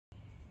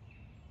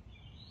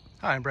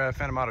Hi, I'm Brad,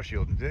 Phantom Auto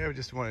Shield. Today I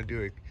just want to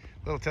do a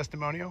little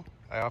testimonial.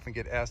 I often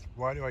get asked,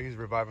 why do I use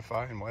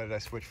Revivify and why did I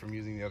switch from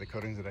using the other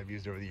coatings that I've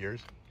used over the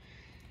years?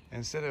 And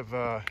instead of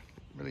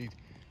really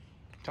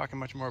talking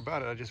much more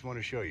about it, I just want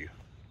to show you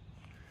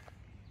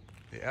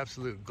the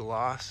absolute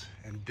gloss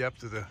and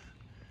depth of the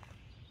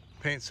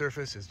paint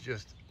surface is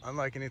just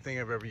unlike anything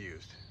I've ever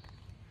used.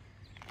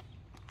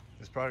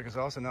 This product is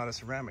also not a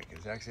ceramic.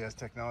 It actually has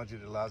technology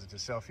that allows it to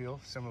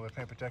self-heal, similar to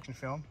paint protection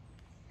film.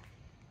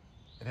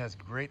 It has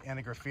great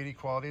anti-graffiti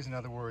qualities. In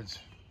other words,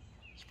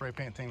 spray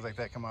paint, things like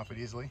that come off it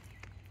easily.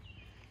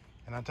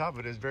 And on top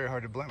of it, it's very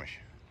hard to blemish.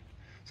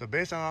 So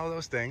based on all of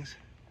those things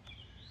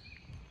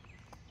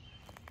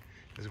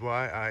is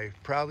why I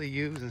proudly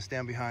use and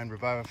stand behind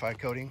Revivify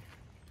coating.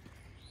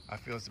 I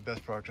feel it's the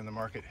best product on the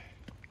market.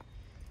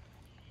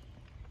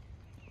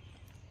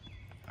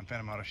 I'm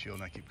Phantom Auto Shield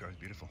and I keep cars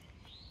beautiful.